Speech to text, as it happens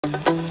Say no.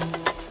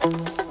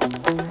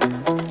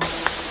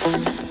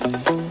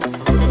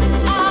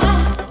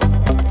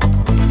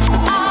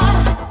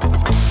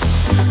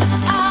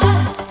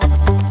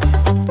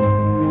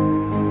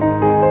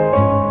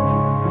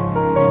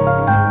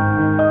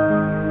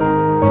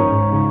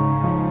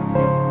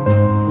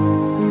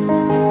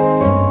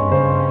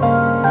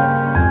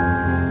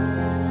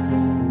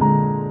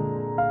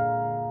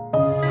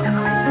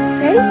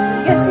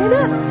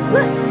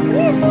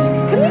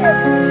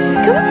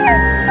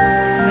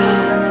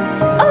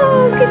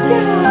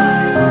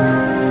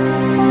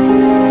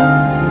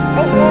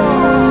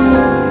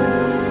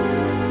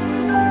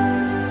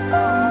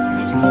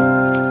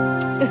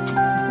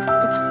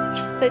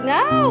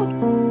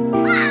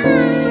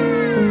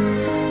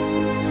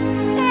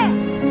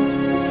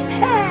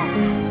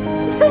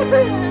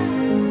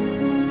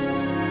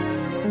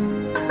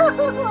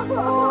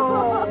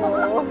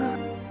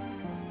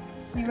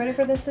 You ready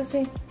for this,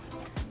 Sissy?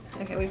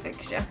 Okay, we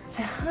fixed you.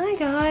 Say hi,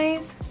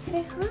 guys.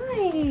 Say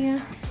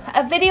hi.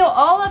 A video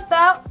all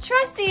about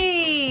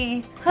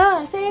Tressie.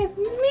 Huh, say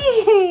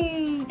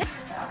me.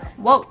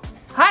 Whoa.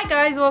 Hi,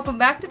 guys. Welcome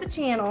back to the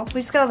channel.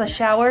 We just got out of the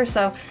shower,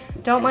 so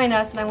don't mind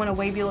us. And I want a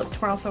wavy look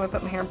tomorrow, so I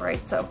put my hair in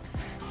braids. So,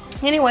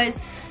 anyways,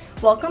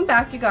 welcome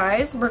back, you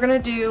guys. We're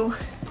going to do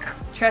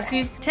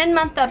Tressie's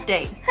 10-month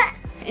update.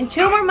 In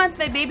 2 more months,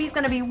 my baby's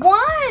gonna be 1.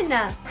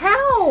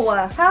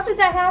 How? How did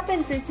that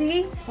happen,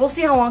 Sissy? We'll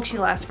see how long she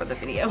lasts for the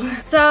video.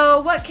 So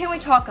what can we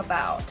talk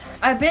about?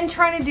 I've been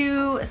trying to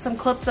do some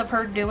clips of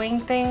her doing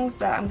things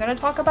that I'm gonna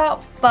talk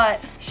about,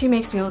 but she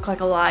makes me look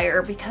like a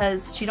liar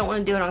because she don't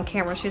want to do it on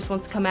camera. She just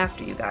wants to come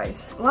after you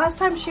guys. Last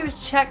time she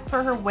was checked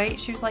for her weight,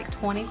 she was like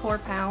 24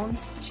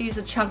 pounds. She's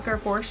a chunker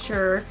for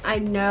sure. I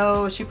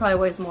know she probably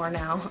weighs more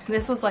now.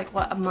 This was like,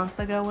 what, a month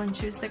ago when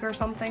she was sick or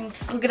something?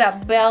 Look at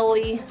that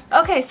belly.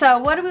 Okay, so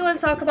what do we want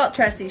to talk about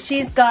Tressie?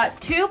 She's got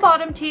 2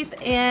 bottom teeth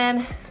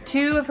and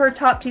 2 of her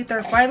top teeth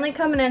are finally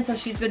coming in, so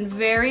she's been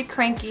very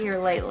cranky here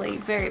lately.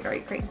 Very, very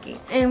cranky.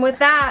 And with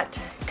that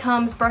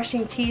comes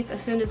brushing teeth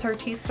as soon as her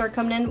teeth start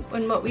coming in.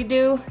 And what we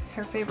do,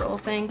 her favorite little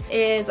thing,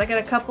 is I got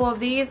a couple of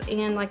these,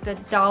 and like the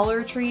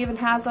Dollar Tree even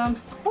has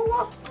them.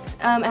 It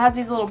has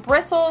these little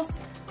bristles,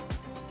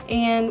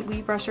 and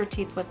we brush her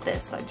teeth with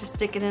this. I just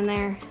stick it in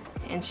there,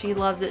 and she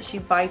loves it. She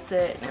bites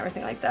it and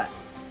everything like that.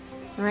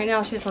 And right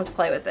now she just wants to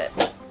play with it.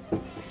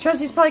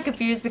 Tressie's probably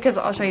confused because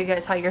I'll show you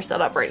guys how you're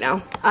set up right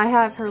now. I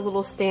have her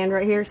little stand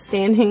right here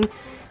standing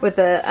with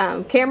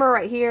the camera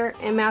right here,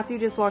 and Matthew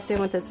just walked in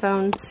with his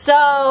phone.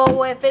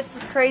 So if it's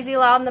crazy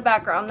loud in the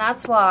background,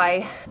 that's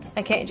why.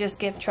 I can't just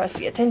give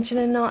Tressie attention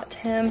and not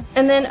him.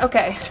 And then,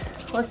 okay,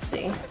 let's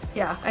see.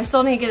 Yeah, I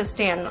still need to get a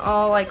stand.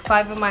 All like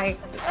 5 of my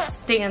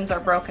stands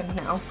are broken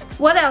now.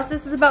 What else?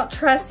 This is about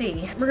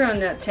Tressie. We're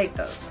gonna take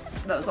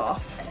those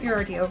off. You're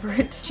already over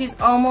it. She's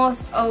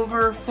almost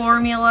over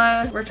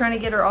formula. We're trying to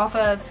get her off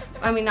of,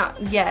 I mean,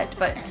 not yet,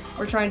 but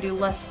we're trying to do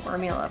less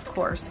formula, of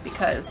course,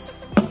 because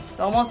it's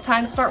almost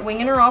time to start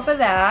winging her off of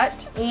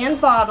that. And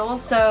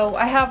bottles. So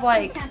I have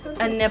like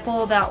a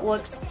nipple that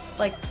looks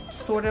like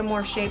sort of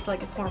more shaped,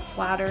 like it's more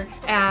flatter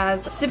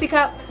as a sippy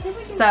cup.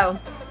 So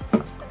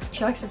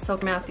she likes to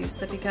soak Matthew's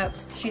sippy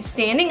cups. She's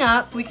standing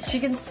up. She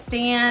can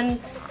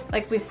stand.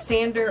 Like we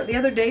stand her, the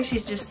other day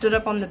she's just stood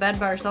up on the bed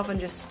by herself and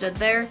just stood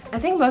there. I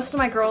think most of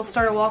my girls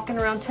started walking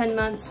around 10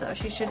 months, so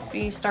she should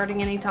be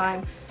starting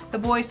anytime. The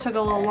boys took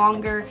a little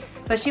longer,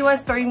 but she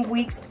was 3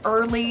 weeks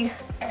early,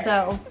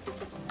 so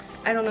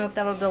I don't know if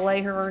that'll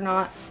delay her or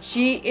not.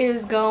 She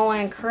is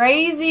going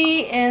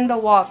crazy in the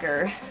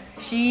walker.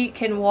 She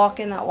can walk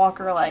in that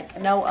walker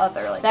like no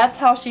other. Like, that's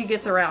how she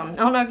gets around.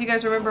 I don't know if you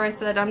guys remember I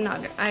said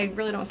I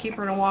really don't keep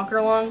her in a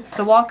walker long.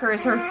 The walker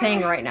is her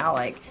thing right now.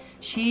 Like,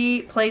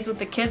 she plays with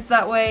the kids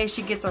that way.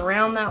 She gets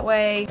around that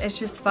way. It's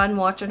just fun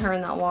watching her in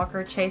that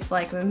walker chase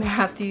like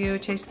Matthew,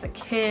 chase the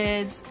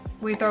kids.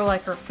 We throw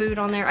like her food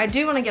on there. I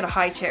do want to get a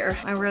high chair.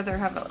 I'd rather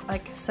have it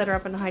like set her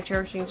up in a high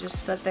chair. She can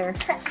just sit there.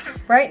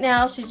 Right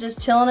now she's just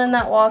chilling in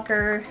that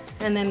walker.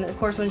 And then of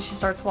course when she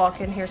starts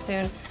walking here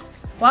soon,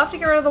 we'll have to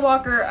get rid of the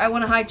walker. I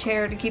want a high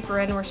chair to keep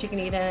her in where she can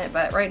eat in it.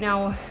 But right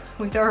now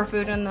we throw her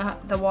food in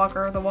the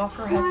walker. The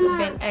walker has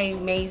been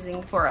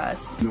amazing for us.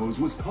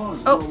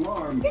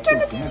 Oh, you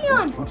turned the TV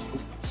on.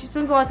 She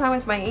spends a lot of time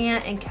with my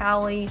aunt and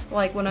Callie,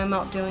 like when I'm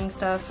out doing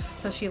stuff.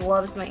 So she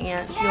loves my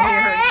aunt.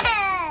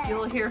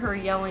 You'll hear her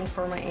yelling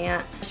for my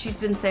aunt.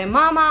 She's been saying,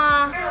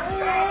 Mama.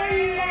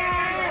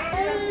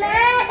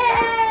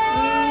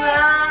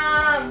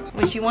 Mom.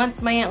 When she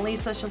wants my Aunt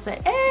Lisa, she'll say,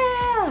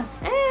 "Eh,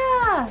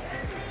 eh."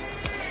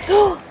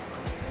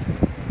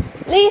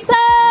 Lisa.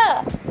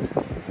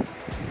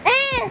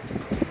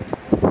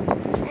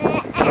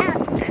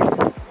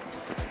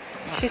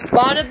 She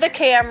spotted the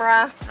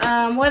camera.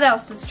 What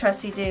else does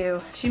Tressie do?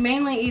 She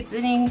mainly eats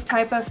any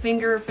type of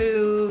finger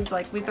foods.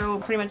 Like we throw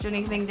pretty much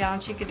anything down,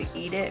 she could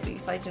eat it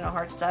besides, you know,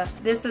 hard stuff.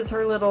 This is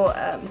her little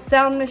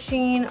sound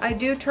machine. I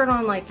do turn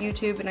on like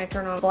YouTube and I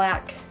turn on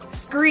black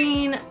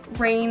screen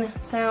rain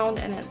sound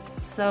and it's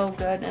so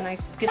good. And I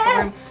get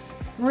the room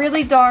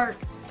really dark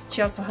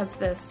She also has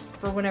this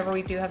for whenever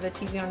we do have the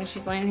TV on and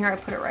she's laying here. I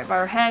put it right by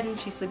her head and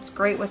she sleeps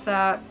great with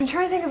that. I'm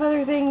trying to think of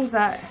other things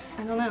that,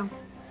 I don't know.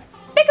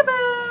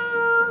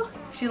 Peekaboo!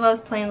 She loves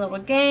playing little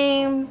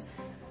games.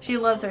 She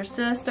loves her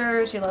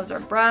sisters. She loves her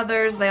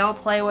brothers. They all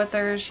play with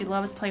her. She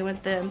loves playing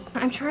with them.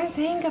 I'm trying to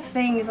think of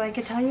things I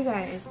could tell you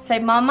guys. Say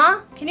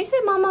mama. Can you say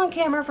mama on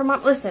camera for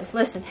mom? Listen,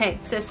 listen. Hey,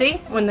 sissy.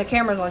 When the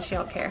camera's on, she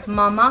don't care.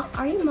 Mama.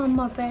 Are you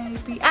mama,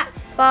 baby? Ah,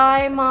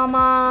 bye,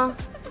 mama.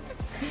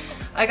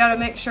 I gotta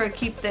make sure to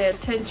keep the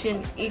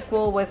attention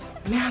equal with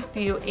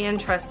Matthew and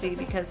Trusty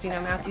because, you know,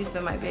 Matthew's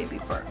been my baby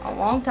for a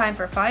long time,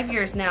 for 5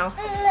 years now.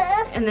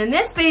 And then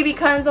this baby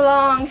comes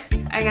along.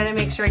 I gotta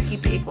make sure I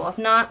keep it equal. If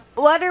not,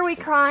 what are we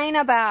crying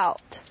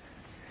about?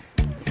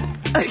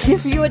 I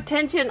give you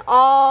attention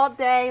all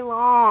day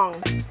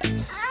long.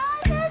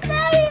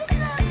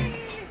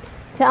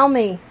 Tell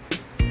me.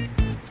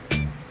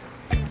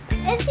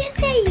 If you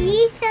say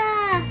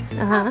Yisa,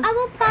 I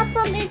will pop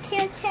them into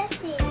your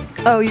tessie.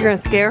 Oh, you're gonna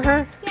scare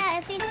her? Yeah,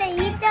 if you say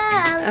Yisa,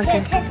 I will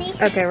say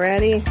tessie. Okay,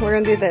 ready? We're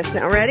gonna do this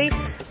now. Ready?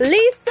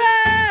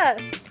 Lisa!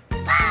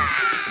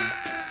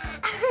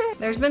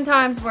 There's been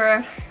times where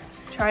I've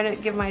tried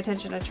to give my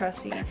attention to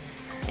Trusty,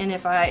 and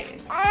if I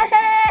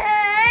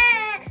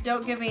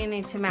don't give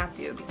any to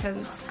Matthew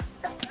because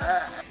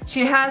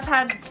she has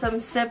had some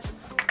sips.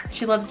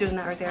 She loves doing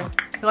that right there.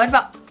 What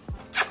about?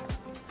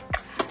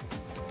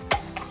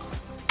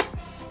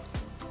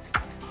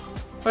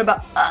 What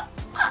about?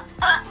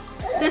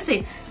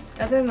 Sissy.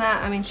 Other than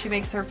that, I mean, she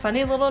makes her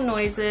funny little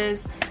noises.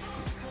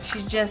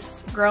 She's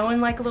just growing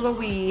like a little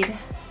weed.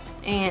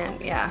 And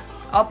yeah,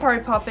 I'll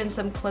probably pop in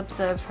some clips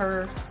of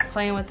her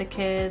playing with the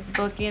kids,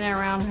 booking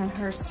around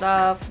her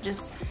stuff.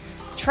 Just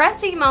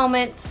Tressie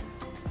moments.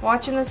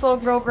 Watching this little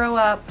girl grow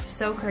up.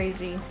 So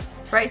crazy.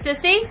 Right,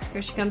 Sissy?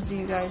 Here she comes to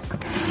you guys.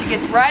 She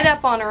gets right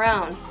up on her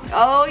own.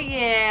 Oh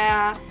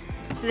yeah.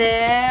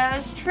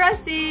 There's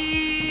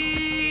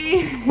Tressie.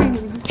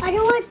 I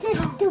don't want this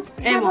to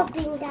have a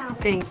being down.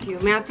 Thank you.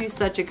 Matthew's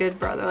such a good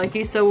brother. Like,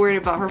 he's so worried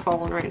about her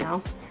falling right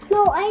now.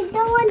 No, I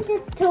don't want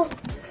this to.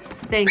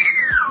 Thank you.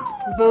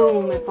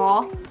 Boom, it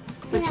fall.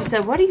 But you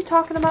said, what are you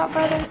talking about,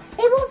 brother?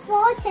 It will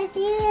fall to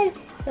see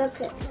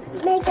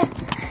and make a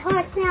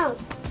hard sound.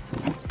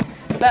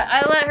 But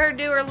I let her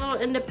do her little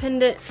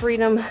independent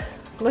freedom.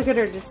 Look at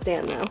her just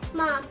stand now.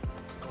 Mom.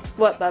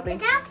 What, Bubby?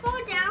 Did that fall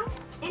down?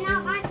 And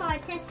not my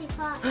fault, Tessie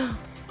fault.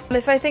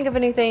 If I think of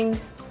anything,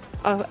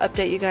 I'll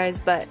update you guys.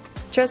 But,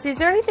 Trusty, is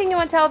there anything you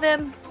want to tell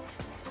them?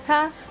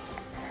 Huh?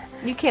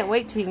 You can't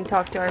wait till you can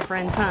talk to our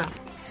friends, huh?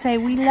 Say,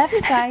 we love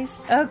you guys.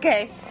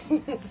 Okay.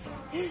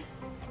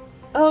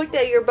 Oh, look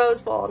at your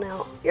bow's falling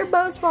out. Your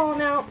bow's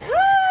falling out.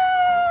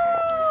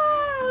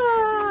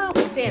 Ah!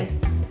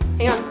 Stand.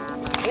 Hang on.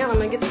 Hang on, I'm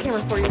going to get the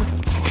camera for you.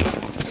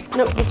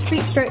 No, get your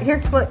feet straight.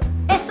 Here, look.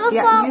 It will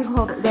yeah, fall. you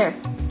hold it. There.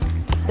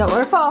 Don't let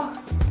her fall.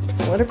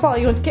 Don't let her fall.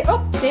 You want to get,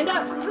 oh, stand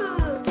up.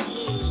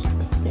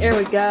 There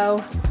we go.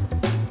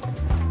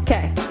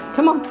 Okay.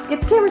 Come on.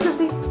 Get the camera,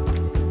 Sissy.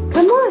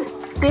 Come on.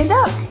 Stand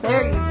up.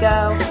 There you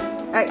go.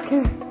 All right,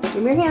 come here.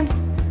 Give me your hand.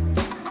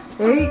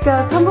 There you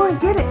go. Come on,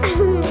 get it.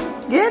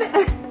 Get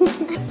it.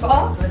 This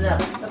ball.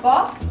 The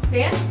ball.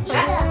 Stand.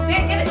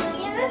 Stand. Get it.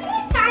 You're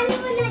tiny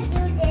when I do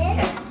this.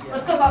 Okay.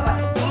 Let's go.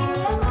 Bye-bye.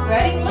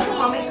 Ready? Look at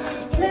mommy.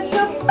 Let's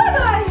go.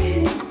 Bye-bye.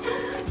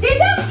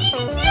 Stand up. You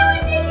can do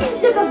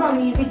it. Look at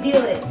mommy. You can do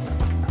it.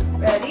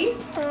 Ready?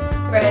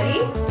 Ready?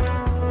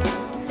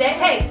 Stay.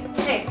 Hey.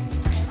 Hey.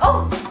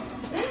 Oh.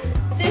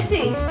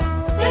 Sissy.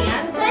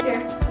 Stand.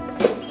 Here.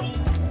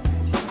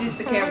 She sees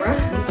the camera.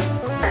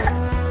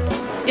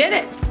 Get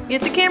it.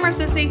 Get the camera,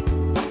 Sissy.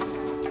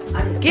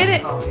 Get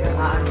it.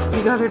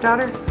 You got her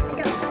daughter? I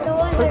don't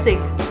want Let's see.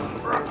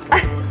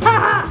 But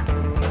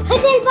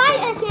then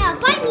bite us now.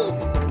 Bite me.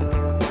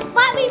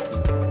 Bite me.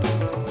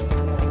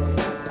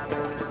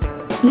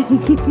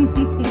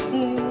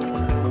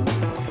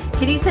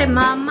 Can you say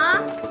mama?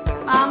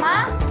 Mama?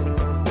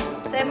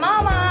 Say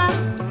mama.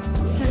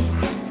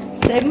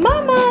 Say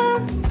mama.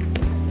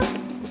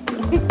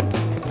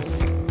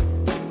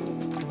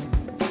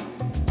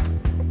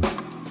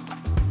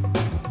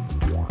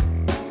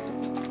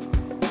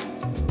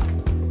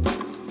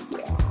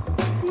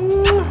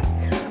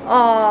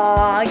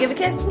 Aww, give a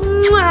kiss.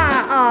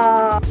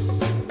 Aww.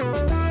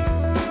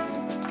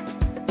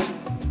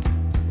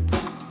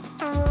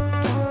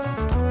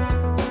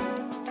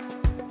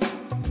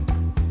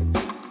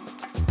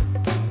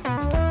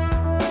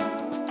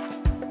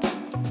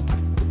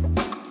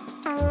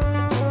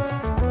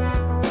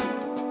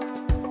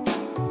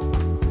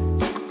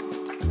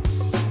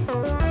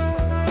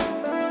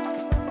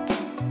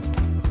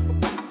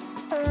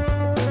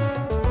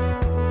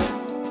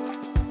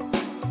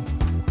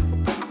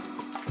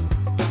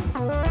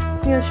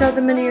 You know, show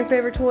them any of your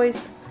favorite toys.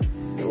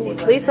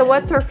 Lisa,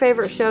 what's her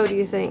favorite show, do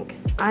you think?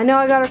 I know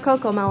I got her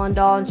Coco Melon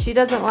doll, and she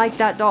doesn't like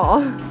that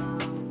doll. She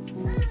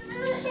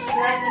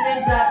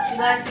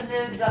likes the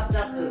new Duck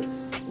Duck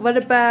Goose. What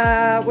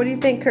about, what do you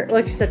think?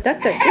 Look, she said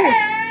Duck Duck Goose.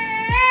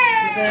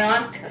 You put it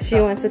on? She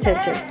wants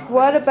attention.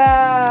 What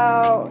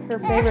about her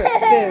favorite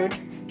food?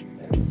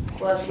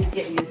 Well, she's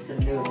getting used to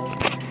noodles.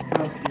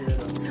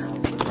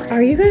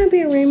 Are you gonna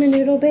be a ramen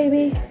noodle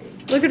baby?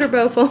 Look at her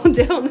bow falling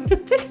down.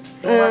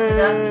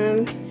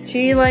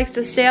 She likes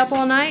to stay up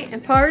all night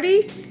and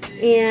party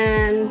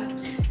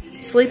and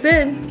sleep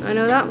in. I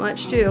know that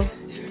much too.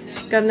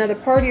 Got another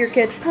partier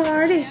kid.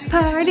 Party,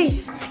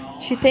 party.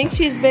 She thinks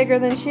she's bigger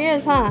than she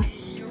is, huh?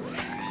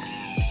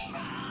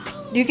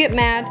 Do you get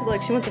mad?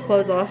 Look, she wants her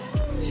clothes off.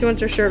 She wants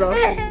her shirt off.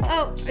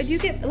 Oh, do you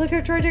get, look at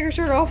her try to take her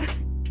shirt off.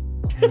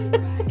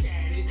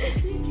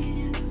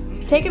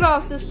 Take it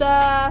off, sister.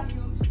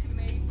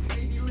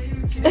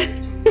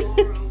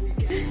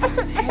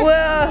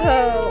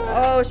 Whoa,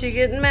 oh, she's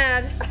getting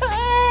mad.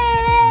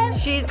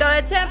 She's got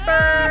a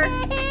temper.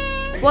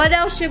 What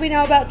else should we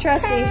know about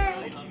Tressie?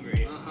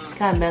 She's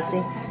kind of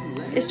messy.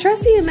 Is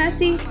Tressie a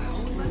messy?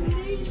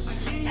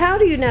 How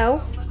do you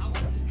know?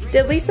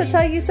 Did Lisa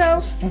tell you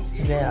so?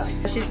 Yeah.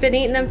 She's been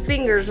eating them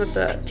fingers with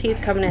the teeth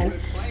coming in.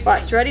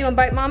 Watch, ready? Want to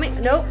bite mommy?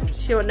 Nope.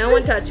 She want no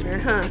one touching her,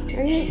 huh?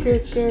 Are you a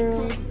good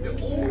girl?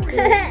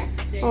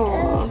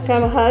 Aw, can I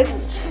have a hug?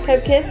 Can I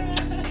have a kiss?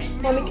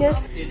 Mommy kiss?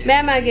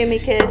 Mama give me a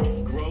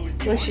kiss.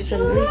 When she's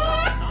been leaving.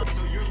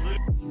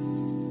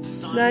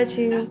 Love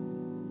you.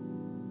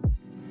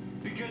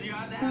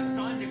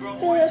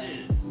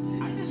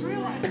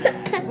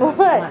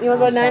 What? You want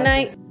to go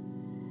night-night?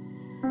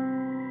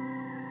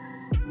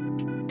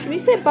 Can you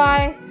say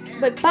bye?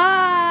 But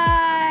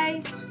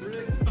bye.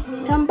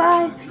 Come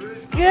bye.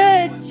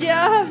 Good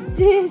job,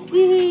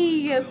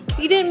 sissy.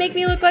 You didn't make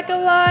me look like a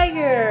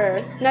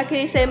liar. Now can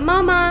you say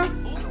mama?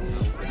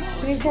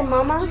 Can you say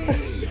mama?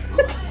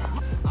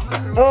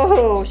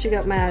 Oh, she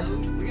got mad.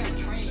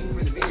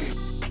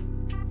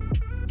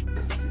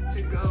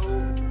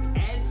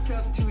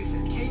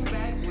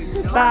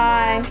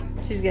 Bye.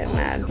 She's getting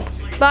mad.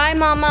 Bye,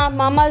 mama.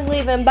 Mama's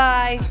leaving.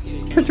 Bye.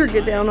 Put her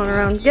get down on her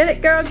own. Get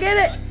it, girl. Get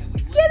it.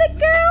 Get it,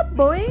 girl.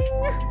 Boing.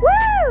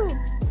 Woo!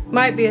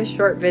 Might be a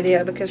short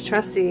video because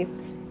Tressie,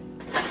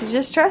 she's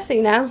just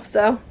Tressie now.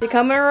 So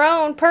becoming her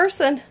own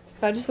person.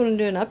 I just want to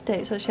do an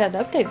update. So she had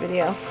an update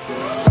video.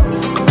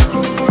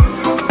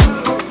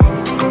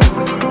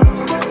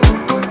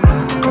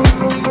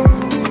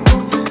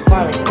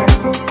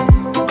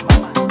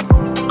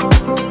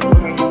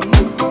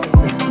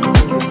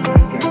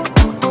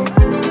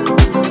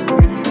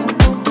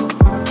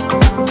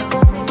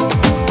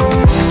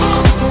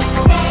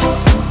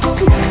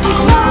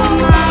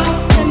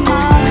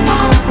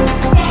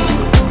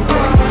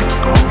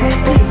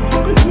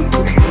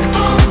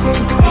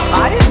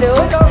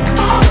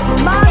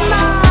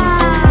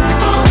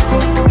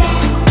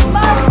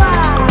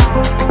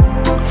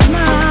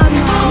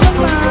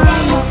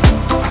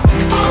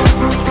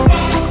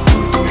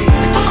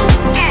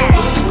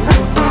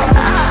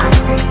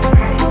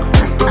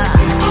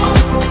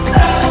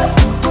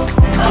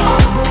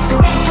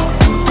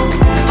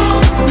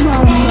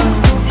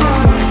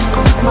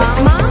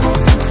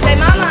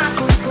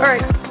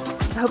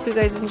 You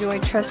guys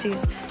enjoyed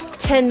Tressie's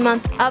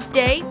 10-month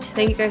update.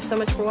 Thank you guys so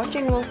much for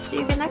watching. We'll see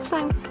you again next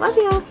time. Love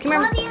you. Come here.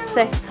 Love you.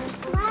 Say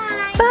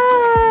Bye.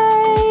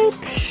 bye.